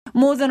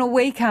More than a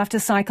week after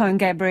Cyclone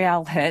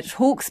Gabrielle hit,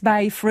 Hawke's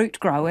Bay fruit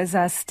growers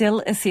are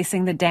still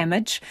assessing the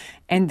damage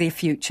and their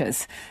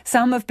futures.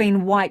 Some have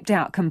been wiped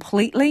out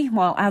completely,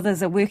 while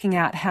others are working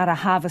out how to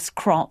harvest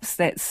crops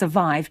that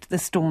survived the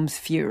storm's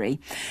fury.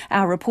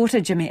 Our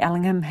reporter Jimmy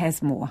Ellingham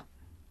has more.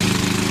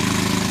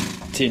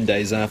 10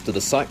 days after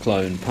the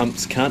cyclone,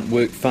 pumps can't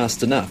work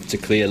fast enough to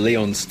clear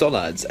Leon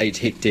Stollard's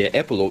 8-hectare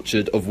apple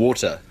orchard of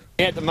water.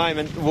 At the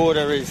moment, the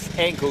water is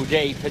ankle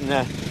deep and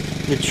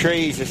the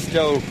trees are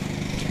still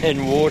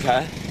in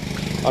water.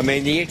 I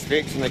mean, the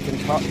experts and the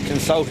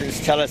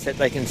consultants tell us that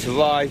they can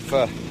survive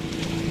for,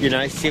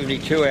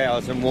 72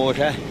 hours in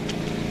water.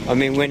 I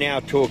mean, we're now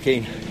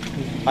talking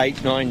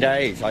 8-9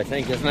 days, I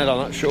think, isn't it? I'm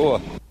not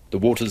sure. The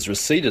water's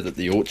receded at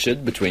the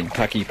orchard between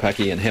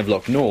Paki and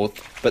Havelock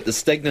North, but the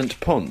stagnant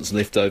ponds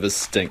left over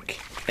stink.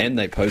 And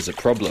they pose a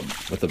problem,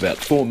 with about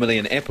 4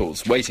 million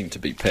apples waiting to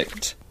be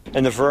picked.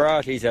 And the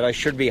varieties that I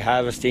should be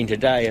harvesting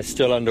today are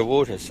still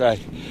underwater. So,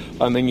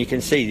 I mean, you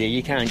can see there,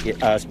 you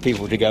can't ask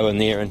people to go in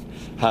there and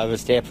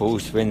harvest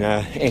apples when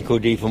they're ankle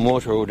deep in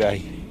water all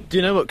day. Do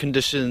you know what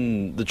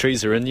condition the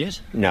trees are in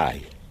yet? No.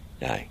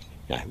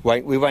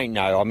 We won't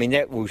know. I mean,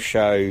 that will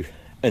show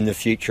in the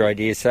future, I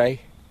dare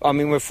say. I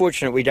mean, we're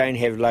fortunate we don't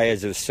have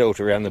layers of silt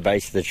around the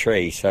base of the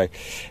tree. So,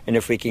 and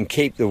if we can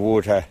keep the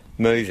water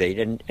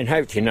moving, and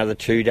hopefully another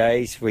 2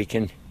 days we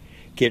can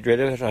get rid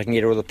of it, I can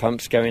get all the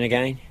pumps going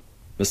again.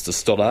 Mr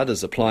Stollard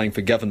is applying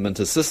for government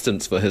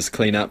assistance for his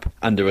clean-up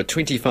under a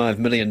 $25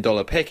 million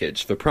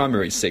package for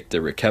primary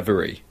sector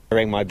recovery. I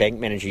rang my bank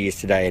manager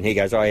yesterday and he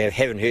goes, I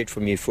haven't heard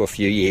from you for a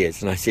few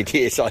years. And I said,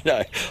 yes, I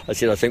know. I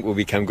said, I think we'll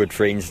become good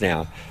friends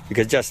now.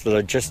 Because just the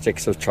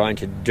logistics of trying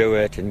to do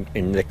it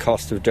and the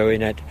cost of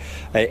doing it.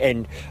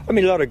 And, I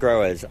mean, a lot of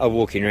growers are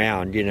walking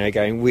around,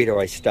 going, where do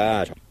I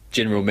start?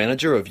 General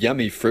Manager of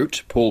Yummy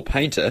Fruit, Paul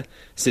Painter,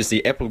 says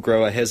the apple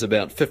grower has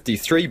about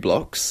 53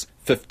 blocks,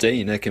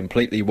 15 are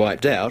completely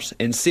wiped out,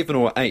 and 7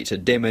 or 8 are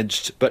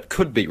damaged but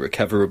could be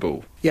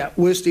recoverable. Yeah,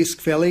 Worst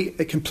Esk Valley,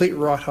 a complete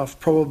write-off,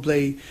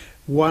 probably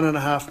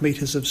 1.5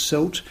 metres of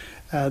silt.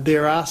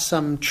 There are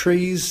some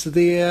trees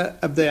there,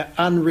 they're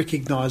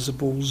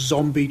unrecognisable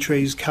zombie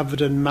trees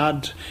covered in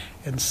mud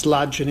and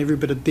sludge and every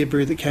bit of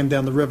debris that came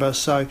down the river,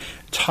 so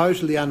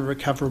totally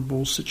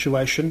unrecoverable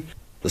situation.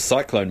 The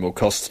cyclone will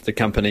cost the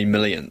company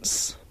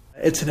millions.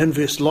 It's an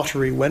inverse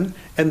lottery win,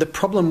 and the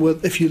problem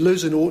with if you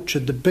lose an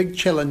orchard, the big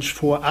challenge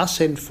for us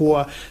and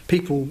for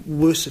people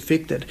worse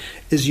affected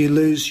is you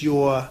lose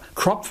your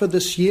crop for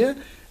this year,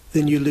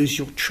 then you lose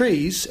your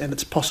trees, and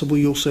it's possible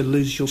you also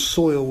lose your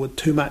soil with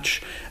too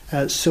much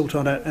silt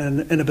on it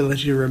and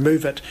inability to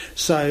remove it.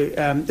 So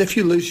if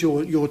you lose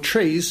your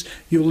trees,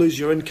 you'll lose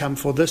your income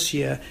for this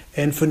year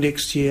and for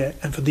next year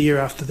and for the year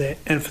after that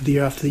and for the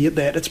year after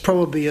that. It's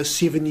probably a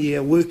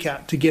 7-year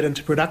workout to get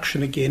into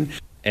production again.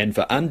 And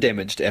for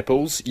undamaged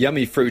apples,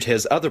 Yummy Fruit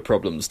has other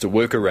problems to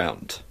work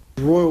around.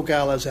 Royal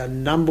Gala is our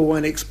number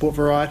one export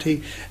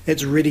variety.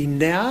 It's ready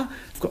now.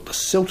 We've got the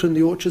silt in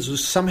the orchards. We've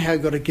somehow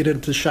got to get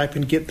into shape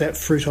and get that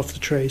fruit off the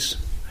trees.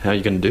 How are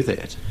you going to do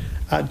that?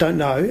 Don't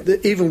know.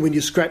 Even when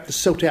you scrape the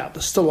silt out,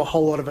 there's still a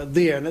whole lot of it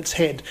there, and it's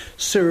had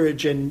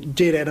sewage and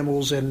dead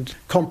animals and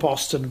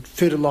compost and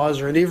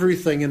fertiliser and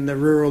everything in the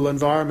rural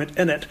environment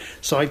in it.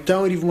 So I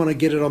don't even want to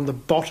get it on the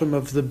bottom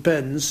of the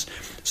bins.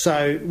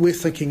 So we're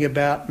thinking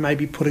about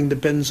maybe putting the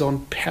bins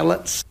on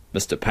pallets.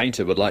 Mr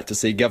Painter would like to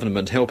see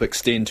government help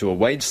extend to a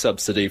wage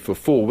subsidy for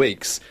 4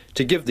 weeks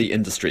to give the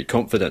industry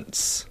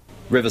confidence.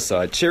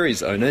 Riverside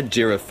Cherries owner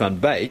Gerard van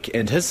Beek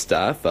and his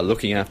staff are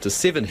looking after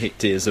 7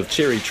 hectares of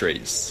cherry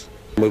trees.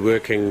 We're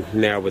working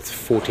now with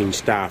 14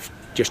 staff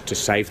just to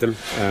save them.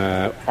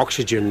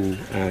 Oxygen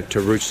to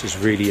roots is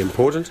really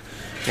important,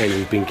 and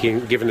we've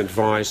been given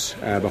advice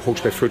by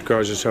Hawke's Bay Fruit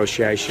Growers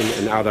Association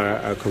and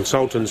other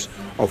consultants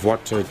of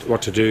what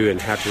to do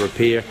and how to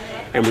repair,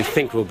 and we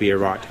think we'll be all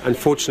right.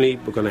 Unfortunately,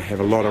 we're going to have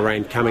a lot of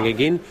rain coming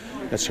again.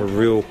 That's a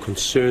real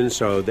concern,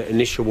 so the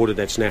initial water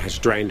that's now has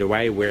drained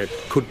away where it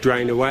could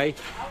drain away.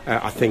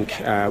 I think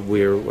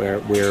we're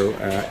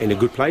in a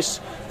good place,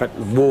 but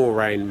more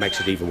rain makes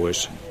it even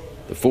worse.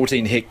 The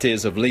 14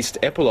 hectares of leased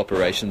apple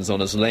operations on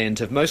his land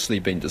have mostly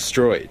been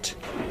destroyed.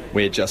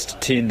 Where just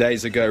 10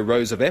 days ago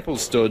rows of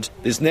apples stood,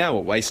 there's now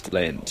a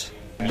wasteland.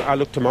 I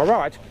look to my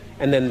right,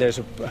 and then there's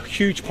a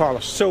huge pile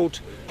of silt,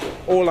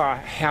 all our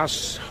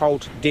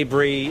household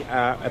debris,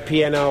 a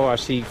piano, I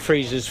see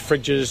freezers,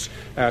 fridges,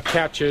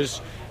 couches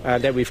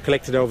that we've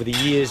collected over the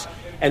years.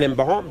 And then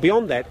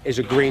beyond that is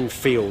a green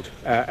field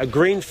where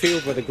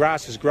the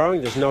grass is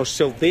growing. There's no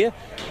silt there,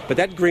 but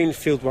that green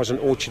field was an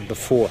orchard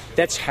before.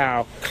 That's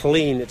how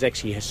clean it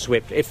actually has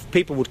swept. If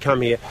people would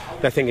come here,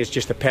 they think it's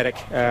just a paddock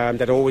that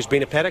had always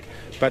been a paddock.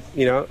 But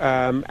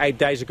 8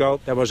 days ago,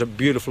 that was a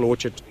beautiful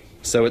orchard.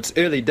 So it's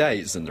early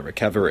days in the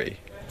recovery.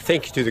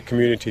 Thank you to the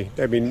community.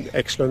 They've been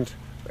excellent.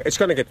 It's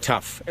going to get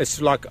tough.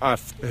 It's like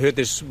I've heard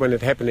this when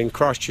it happened in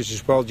Christchurch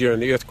as well during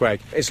the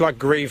earthquake. It's like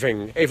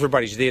grieving.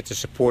 Everybody's there to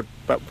support,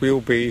 but we'll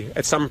be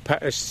at some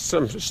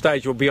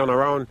stage we'll be on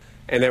our own,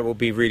 and that will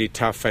be really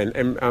tough.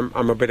 And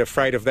I'm a bit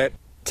afraid of that.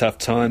 Tough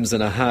times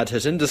in a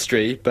hard-hit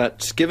industry,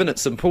 but given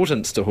its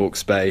importance to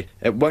Hawke's Bay,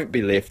 it won't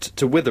be left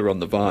to wither on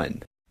the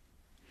vine.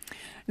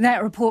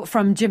 That report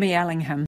from Jimmy Allingham.